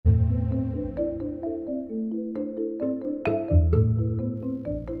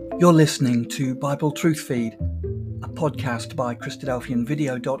You're listening to Bible Truth Feed, a podcast by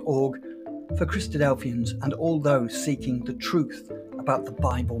Christadelphianvideo.org for Christadelphians and all those seeking the truth about the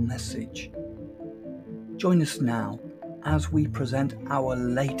Bible message. Join us now as we present our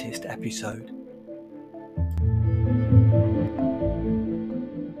latest episode.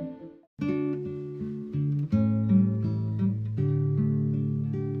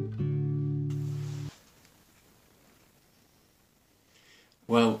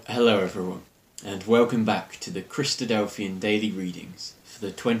 Well, hello everyone, and welcome back to the Christadelphian Daily Readings for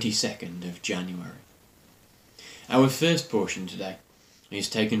the 22nd of January. Our first portion today is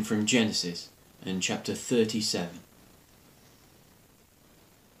taken from Genesis and chapter 37.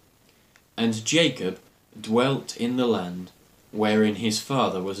 And Jacob dwelt in the land wherein his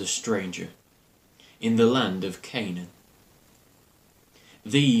father was a stranger, in the land of Canaan.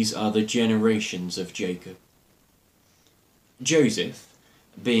 These are the generations of Jacob. Joseph,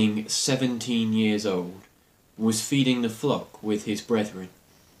 being 17 years old, was feeding the flock with his brethren.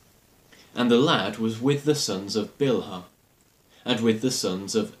 And the lad was with the sons of Bilhah, and with the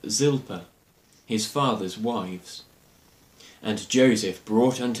sons of Zilpah, his father's wives. And Joseph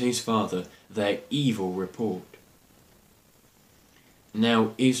brought unto his father their evil report.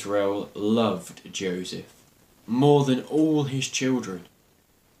 Now Israel loved Joseph more than all his children,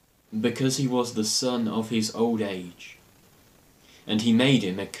 because he was the son of his old age. And he made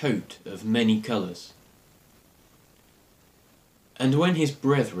him a coat of many colours. And when his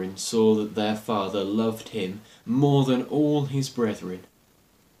brethren saw that their father loved him more than all his brethren,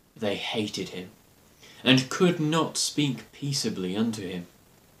 they hated him, and could not speak peaceably unto him.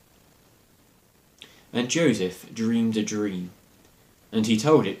 And Joseph dreamed a dream, and he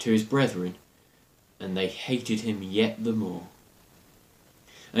told it to his brethren, and they hated him yet the more.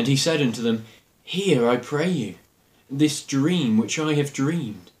 And he said unto them, Hear, I pray you, this dream which I have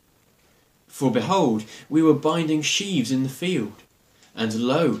dreamed. For behold, we were binding sheaves in the field, and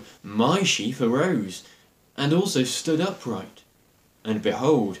lo, my sheaf arose, and also stood upright. And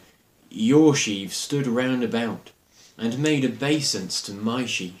behold, your sheaves stood round about, and made obeisance to my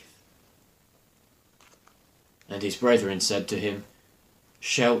sheaf. And his brethren said to him,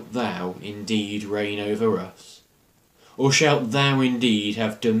 Shalt thou indeed reign over us? Or shalt thou indeed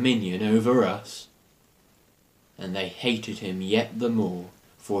have dominion over us? And they hated him yet the more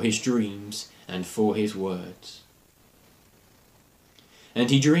for his dreams and for his words.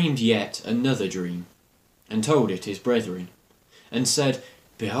 And he dreamed yet another dream, and told it his brethren, and said,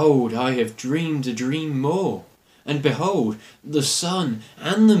 Behold, I have dreamed a dream more, and behold, the sun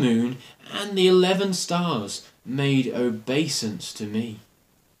and the moon and the 11 stars made obeisance to me.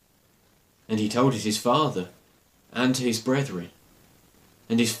 And he told it his father and to his brethren.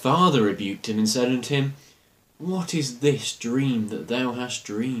 And his father rebuked him and said unto him, What is this dream that thou hast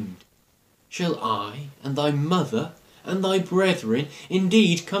dreamed? Shall I and thy mother and thy brethren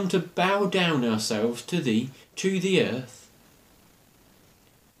indeed come to bow down ourselves to thee to the earth?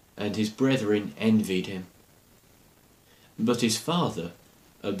 And his brethren envied him. But his father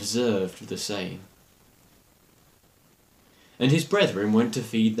observed the same. And his brethren went to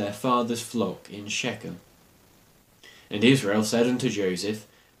feed their father's flock in Shechem. And Israel said unto Joseph,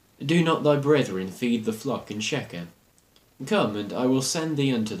 Do not thy brethren feed the flock in Shechem? Come, and I will send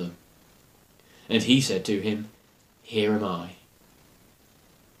thee unto them. And he said to him, Here am I.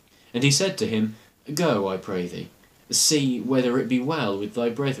 And he said to him, Go, I pray thee, see whether it be well with thy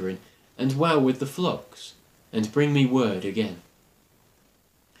brethren, and well with the flocks, and bring me word again.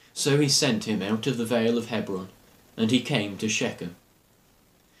 So he sent him out of the vale of Hebron, and he came to Shechem.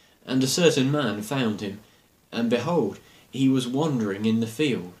 And a certain man found him, and behold, he was wandering in the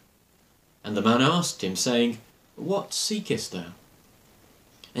field. And the man asked him, saying, What seekest thou?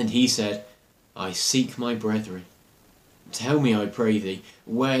 And he said, I seek my brethren. Tell me, I pray thee,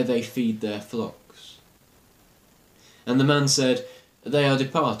 where they feed their flocks. And the man said, They are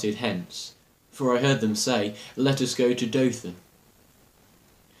departed hence, for I heard them say, Let us go to Dothan.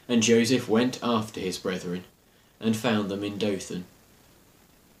 And Joseph went after his brethren, and found them in Dothan.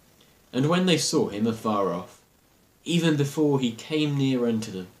 And when they saw him afar off, even before he came near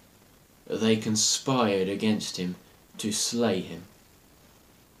unto them, they conspired against him to slay him.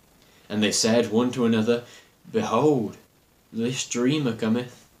 And they said one to another, Behold, this dreamer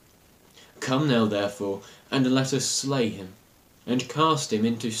cometh. Come now therefore, and let us slay him, and cast him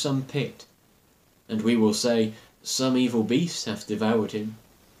into some pit. And we will say, Some evil beast hath devoured him,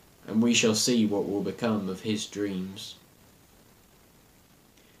 and we shall see what will become of his dreams.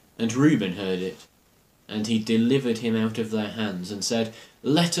 And Reuben heard it, and he delivered him out of their hands, and said,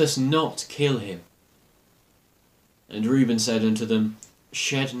 Let us not kill him. And Reuben said unto them,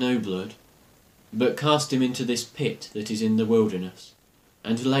 shed no blood, but cast him into this pit that is in the wilderness,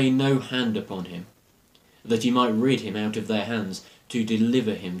 and lay no hand upon him, that he might rid him out of their hands, to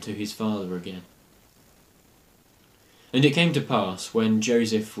deliver him to his father again. And it came to pass, when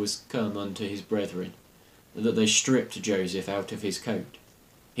Joseph was come unto his brethren, that they stripped Joseph out of his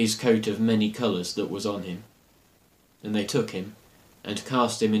coat of many colours that was on him. And they took him, and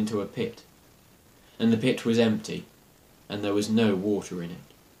cast him into a pit. And the pit was empty, and there was no water in it.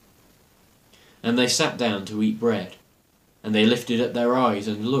 And they sat down to eat bread, and they lifted up their eyes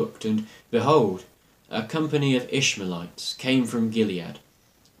and looked, and behold, a company of Ishmaelites came from Gilead,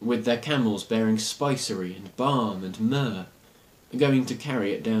 with their camels bearing spicery and balm and myrrh, going to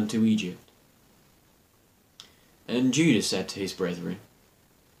carry it down to Egypt. And Judah said to his brethren,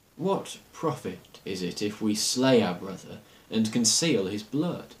 What profit is it if we slay our brother and conceal his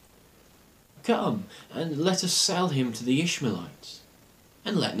blood? Come, and let us sell him to the Ishmaelites,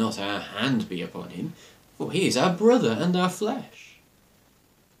 and let not our hand be upon him, for he is our brother and our flesh.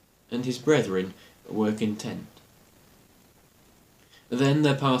 And his brethren were content. Then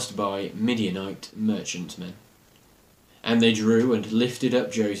there passed by Midianite merchantmen, and they drew and lifted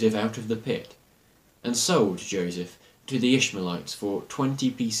up Joseph out of the pit, and sold Joseph to the Ishmaelites for 20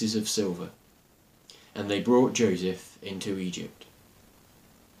 pieces of silver, and they brought Joseph into Egypt.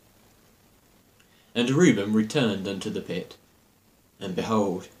 And Reuben returned unto the pit, and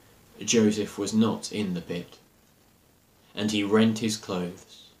behold, Joseph was not in the pit, and he rent his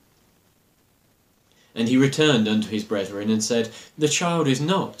clothes. And he returned unto his brethren, and said, The child is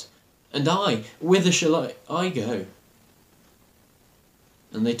not, and I, whither shall I go?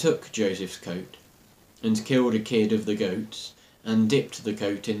 And they took Joseph's coat, and killed a kid of the goats, and dipped the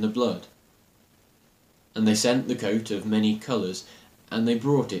coat in the blood. And they sent the coat of many colours, and they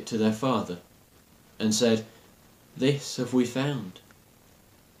brought it to their father, and said, This have we found.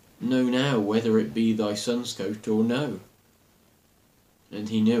 Know now whether it be thy son's coat or no. And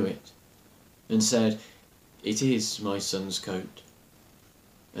he knew it, and said, It is my son's coat.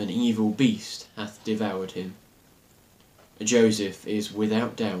 An evil beast hath devoured him. Joseph is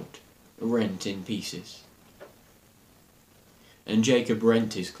without doubt rent in pieces. And Jacob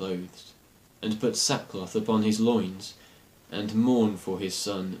rent his clothes, and put sackcloth upon his loins, and mourned for his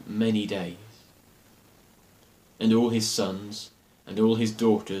son many days. And all his sons and all his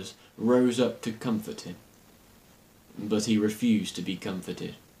daughters rose up to comfort him. But he refused to be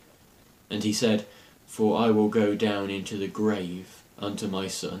comforted. And he said, For I will go down into the grave unto my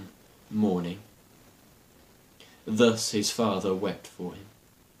son, mourning. Thus his father wept for him.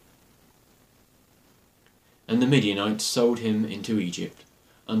 And the Midianites sold him into Egypt,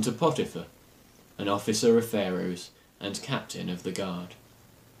 unto Potiphar, an officer of Pharaoh's, and captain of the guard.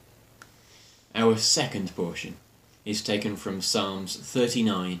 Our second portion is taken from Psalms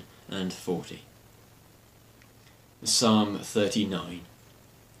 39 and 40. Psalm 39.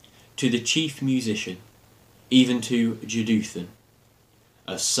 To the chief musician, even to Jeduthun,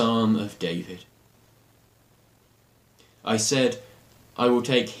 a psalm of David. I said, I will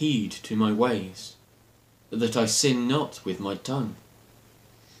take heed to my ways, that I sin not with my tongue.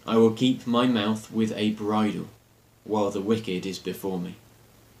 I will keep my mouth with a bridle, while the wicked is before me.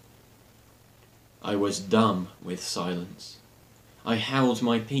 I was dumb with silence. I held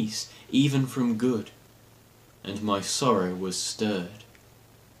my peace, even from good, and my sorrow was stirred.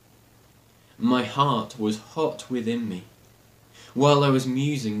 My heart was hot within me. While I was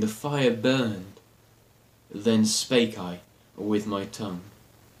musing, the fire burned. Then spake I with my tongue.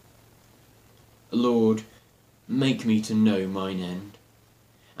 Lord, make me to know mine end,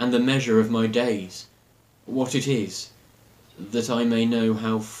 and the measure of my days, what it is, that I may know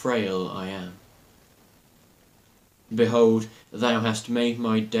how frail I am. Behold, thou hast made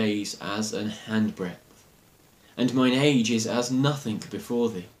my days as an handbreadth, and mine age is as nothing before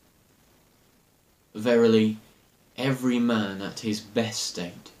thee. Verily, every man at his best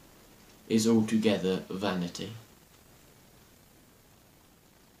state is altogether vanity.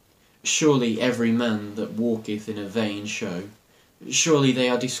 Surely every man that walketh in a vain show, surely they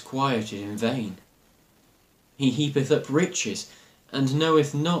are disquieted in vain. He heapeth up riches, and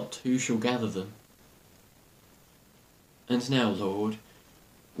knoweth not who shall gather them. And now, Lord,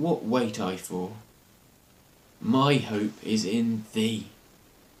 what wait I for? My hope is in thee.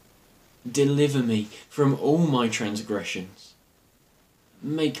 Deliver me from all my transgressions.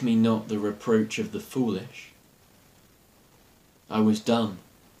 Make me not the reproach of the foolish. I was dumb,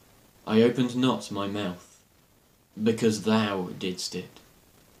 I opened not my mouth, because thou didst it.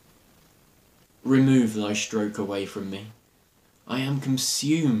 Remove thy stroke away from me. I am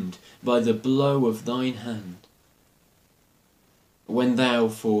consumed by the blow of thine hand. when thou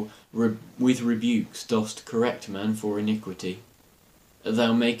with rebukes dost correct man for iniquity,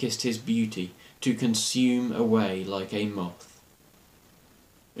 thou makest his beauty to consume away like a moth.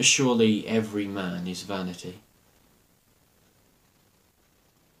 Surely every man is vanity.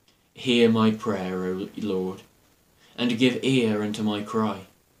 Hear my prayer, O Lord, and give ear unto my cry.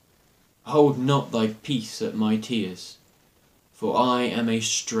 Hold not thy peace at my tears, for I am a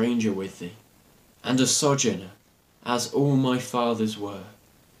stranger with thee, and a sojourner, as all my fathers were.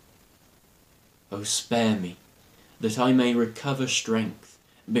 O spare me, that I may recover strength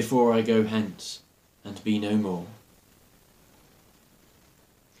before I go hence, and be no more.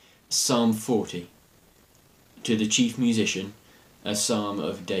 Psalm 40. To the chief musician, a psalm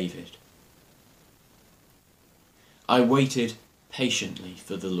of David. I waited patiently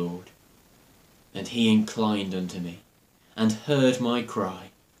for the Lord, and he inclined unto me, and heard my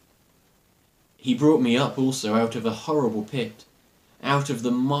cry. He brought me up also out of a horrible pit, out of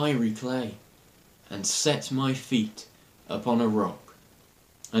the miry clay, and set my feet upon a rock,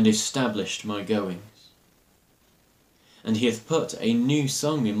 and established my goings. And he hath put a new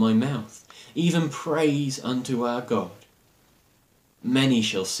song in my mouth, even praise unto our God. Many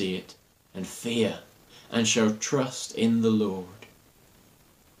shall see it, and fear, and shall trust in the Lord.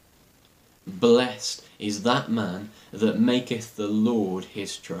 Blessed is that man that maketh the Lord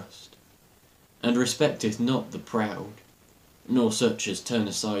his trust, and respecteth not the proud, nor such as turn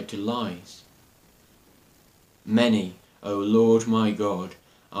aside to lies. Many, O Lord my God,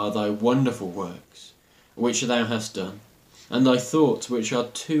 are thy wonderful works, which thou hast done, and thy thoughts which are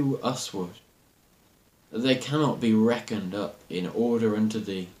to usward. They cannot be reckoned up in order unto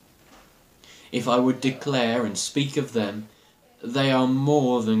thee. If I would declare and speak of them, they are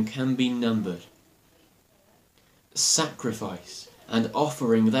more than can be numbered. Sacrifice and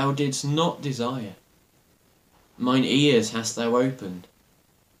offering thou didst not desire. Mine ears hast thou opened.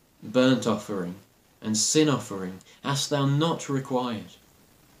 Burnt offering and sin offering hast thou not required.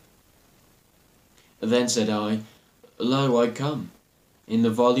 Then said I, Lo, I come. In the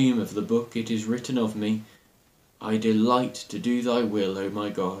volume of the book it is written of me, I delight to do thy will, O my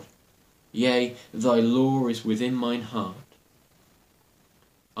God. Yea, thy law is within mine heart.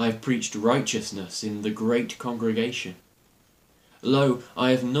 I have preached righteousness in the great congregation. Lo,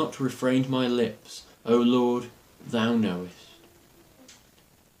 I have not refrained my lips, O Lord, thou knowest.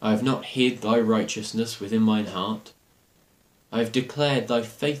 I have not hid thy righteousness within mine heart. I have declared thy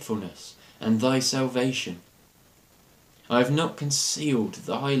faithfulness and thy salvation. I have not concealed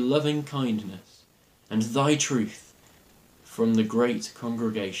thy loving kindness and thy truth from the great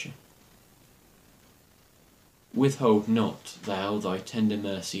congregation. Withhold not thou thy tender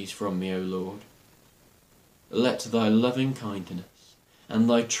mercies from me, O Lord. Let thy loving kindness and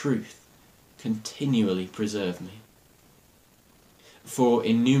thy truth continually preserve me. For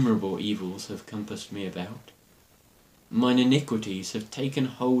innumerable evils have compassed me about. Mine iniquities have taken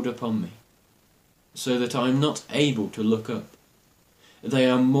hold upon me, so that I am not able to look up. They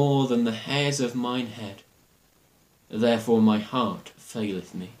are more than the hairs of mine head. Therefore my heart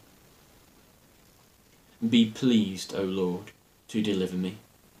faileth me. Be pleased, O Lord, to deliver me.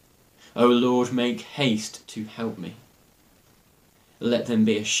 O Lord, make haste to help me. Let them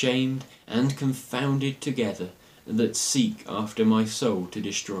be ashamed and confounded together that seek after my soul to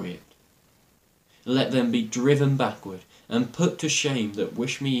destroy it. Let them be driven backward and put to shame that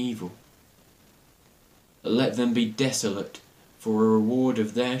wish me evil. Let them be desolate for a reward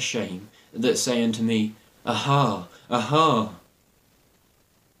of their shame that say unto me, Aha, aha!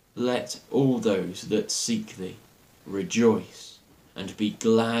 Let all those that seek thee rejoice and be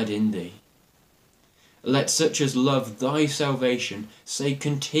glad in thee. Let such as love thy salvation say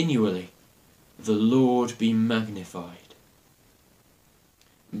continually, The Lord be magnified.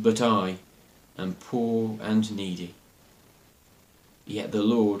 But I am poor and needy, yet the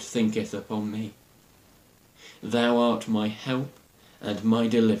Lord thinketh upon me. Thou art my help and my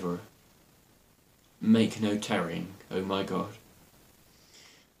deliverer. Make no tarrying, O my God.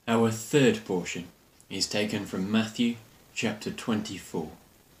 Our third portion is taken from Matthew chapter 24.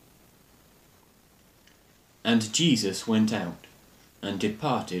 And Jesus went out and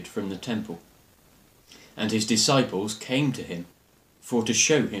departed from the temple, and his disciples came to him for to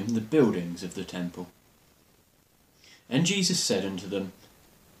show him the buildings of the temple. And Jesus said unto them,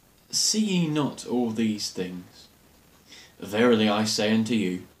 See ye not all these things? Verily I say unto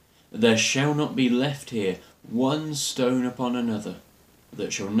you, there shall not be left here one stone upon another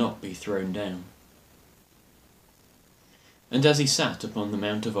that shall not be thrown down. And as he sat upon the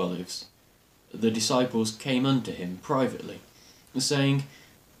Mount of Olives, the disciples came unto him privately, saying,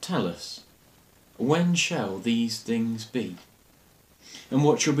 Tell us, when shall these things be? And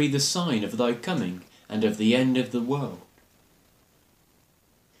what shall be the sign of thy coming and of the end of the world?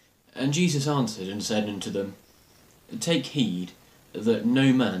 And Jesus answered and said unto them, Take heed that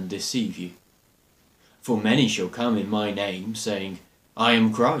no man deceive you. For many shall come in my name, saying, I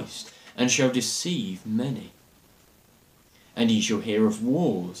am Christ, and shall deceive many. And ye shall hear of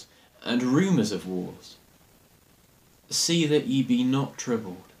wars, and rumours of wars. See that ye be not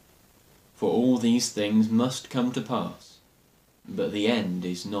troubled, for all these things must come to pass, but the end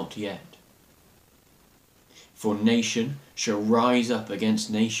is not yet. For nation shall rise up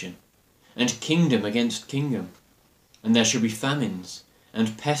against nation, and kingdom against kingdom, and there shall be famines,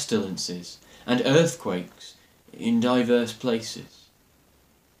 and pestilences, and earthquakes in divers places.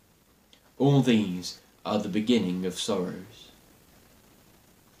 All these are the beginning of sorrows.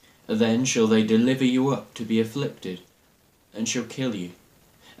 Then shall they deliver you up to be afflicted, and shall kill you,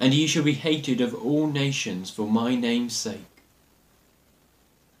 and ye shall be hated of all nations for my name's sake.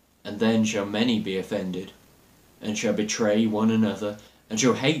 And then shall many be offended, and shall betray one another, and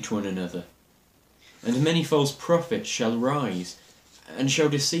shall hate one another. And many false prophets shall rise, and shall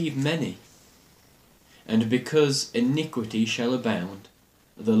deceive many. And because iniquity shall abound,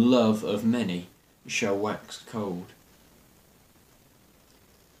 the love of many shall wax cold.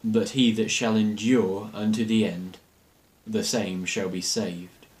 But he that shall endure unto the end, the same shall be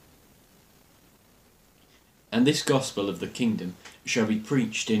saved. And this gospel of the kingdom shall be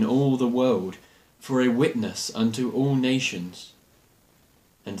preached in all the world for a witness unto all nations,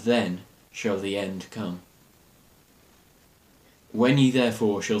 and then shall the end come. When ye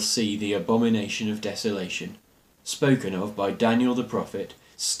therefore shall see the abomination of desolation, spoken of by Daniel the prophet,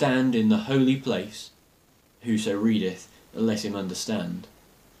 stand in the holy place, whoso readeth, let him understand.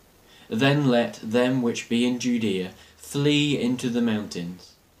 Then let them which be in Judea flee into the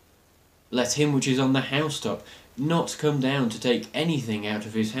mountains. Let him which is on the housetop not come down to take anything out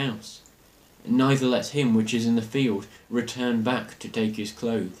of his house, neither let him which is in the field return back to take his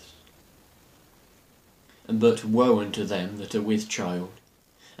clothes. But woe unto them that are with child,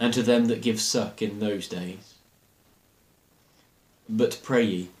 and to them that give suck in those days. But pray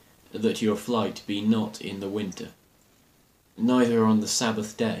ye that your flight be not in the winter, neither on the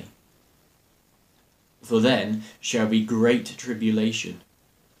Sabbath day. For then shall be great tribulation,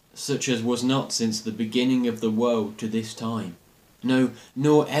 such as was not since the beginning of the world to this time, no,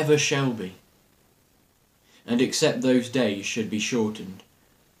 nor ever shall be. And except those days should be shortened,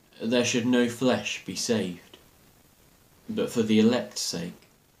 there should no flesh be saved. But for the elect's sake,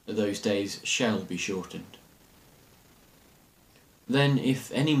 those days shall be shortened. Then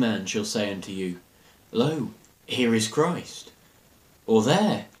if any man shall say unto you, Lo, here is Christ, or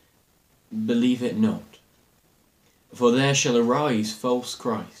there, believe it not. For there shall arise false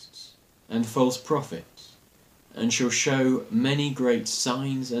Christs, and false prophets, and shall show many great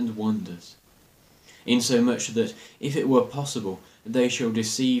signs and wonders, insomuch that, if it were possible, they shall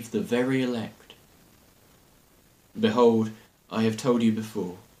deceive the very elect. Behold, I have told you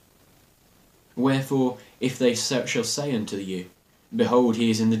before. Wherefore, if they shall say unto you, Behold, he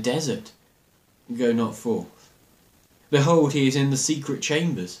is in the desert, go not forth. Behold, he is in the secret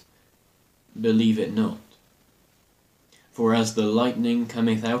chambers, believe it not. For as the lightning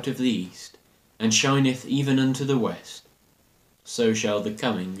cometh out of the east, and shineth even unto the west, so shall the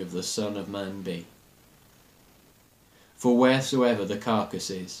coming of the Son of Man be. For wheresoever the carcass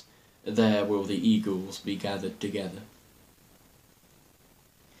is, there will the eagles be gathered together.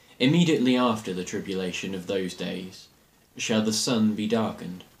 Immediately after the tribulation of those days shall the sun be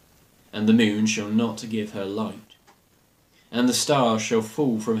darkened, and the moon shall not give her light, and the stars shall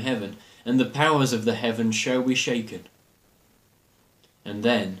fall from heaven, and the powers of the heaven shall be shaken. And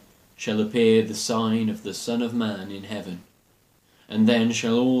then shall appear the sign of the Son of Man in heaven, and then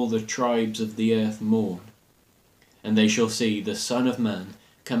shall all the tribes of the earth mourn, and they shall see the Son of Man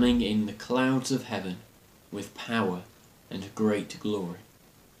coming in the clouds of heaven with power and great glory.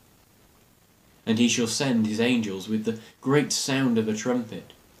 And he shall send his angels with the great sound of a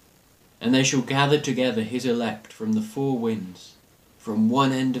trumpet, and they shall gather together his elect from the four winds, from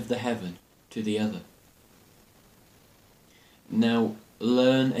one end of the heaven to the other. Now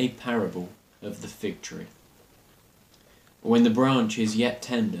learn a parable of the fig tree. When the branch is yet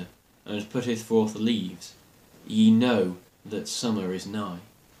tender, and putteth forth leaves, ye know that summer is nigh.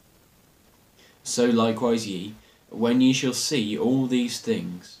 So likewise ye, when ye shall see all these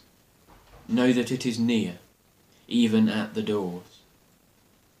things, know that it is near, even at the doors.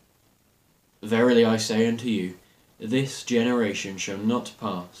 Verily I say unto you, this generation shall not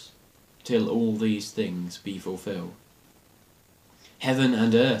pass, till all these things be fulfilled. Heaven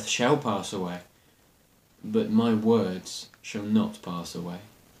and earth shall pass away, but my words shall not pass away.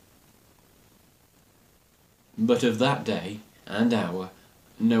 But of that day and hour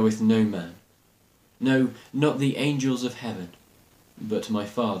knoweth no man, no, not the angels of heaven, but my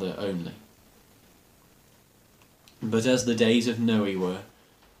Father only. But as the days of Noe were,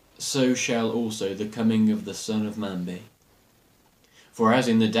 so shall also the coming of the Son of Man be. For as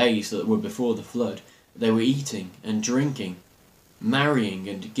in the days that were before the flood, they were eating and drinking, marrying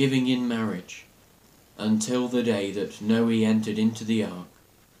and giving in marriage, until the day that Noe entered into the ark,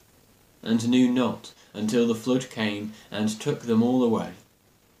 and knew not until the flood came and took them all away,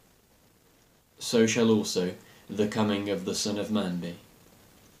 so shall also the coming of the Son of Man be.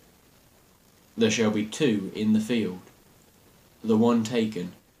 There shall be two in the field, the one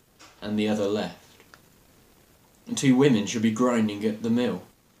taken, and the other left. 2 women shall be grinding at the mill,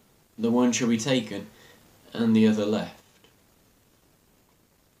 the one shall be taken, and the other left.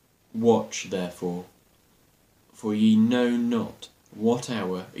 Watch therefore, for ye know not what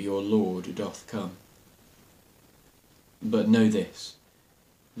hour your Lord doth come. But know this,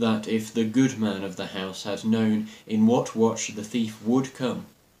 that if the good man of the house had known in what watch the thief would come,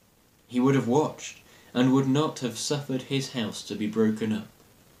 he would have watched, and would not have suffered his house to be broken up.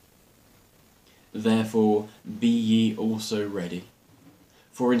 Therefore be ye also ready,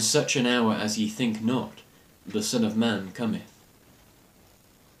 for in such an hour as ye think not, the Son of Man cometh.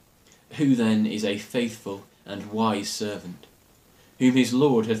 Who then is a faithful and wise servant, whom his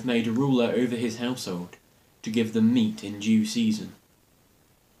Lord hath made ruler over his household, to give them meat in due season?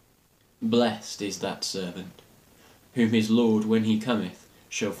 Blessed is that servant, whom his Lord when he cometh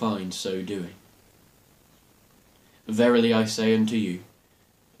shall find so doing. Verily I say unto you,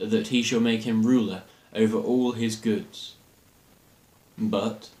 that he shall make him ruler over all his goods.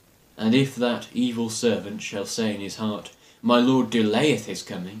 But, and if that evil servant shall say in his heart, My Lord delayeth his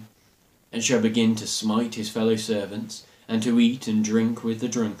coming, and shall begin to smite his fellow servants, and to eat and drink with the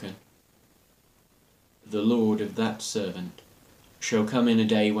drunken, the Lord of that servant shall come in a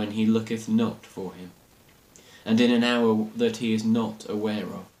day when he looketh not for him, and in an hour that he is not aware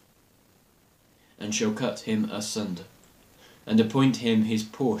of, and shall cut him asunder, and appoint him his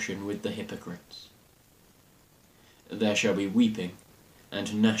portion with the hypocrites. There shall be weeping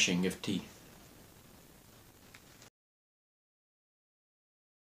and gnashing of teeth.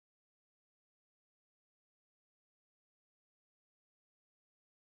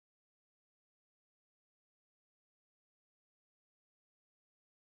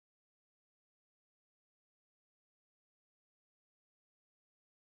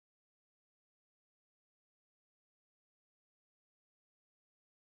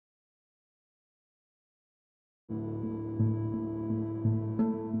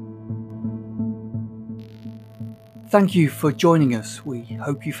 Thank you for joining us. We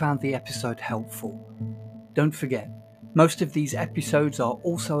hope you found the episode helpful. Don't forget, most of these episodes are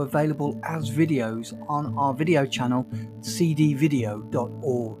also available as videos on our video channel,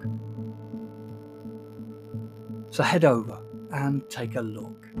 cdvideo.org. So head over and take a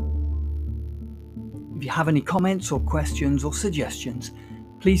look. If you have any comments or questions or suggestions,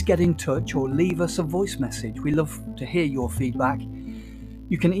 please get in touch or leave us a voice message. We love to hear your feedback.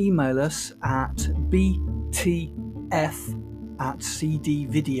 You can email us at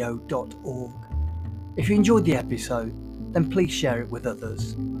btf@cdvideo.org. If you enjoyed the episode, then please share it with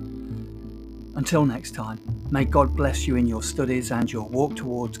others. Until next time, may God bless you in your studies and your walk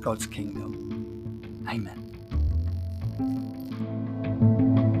towards God's kingdom. Amen.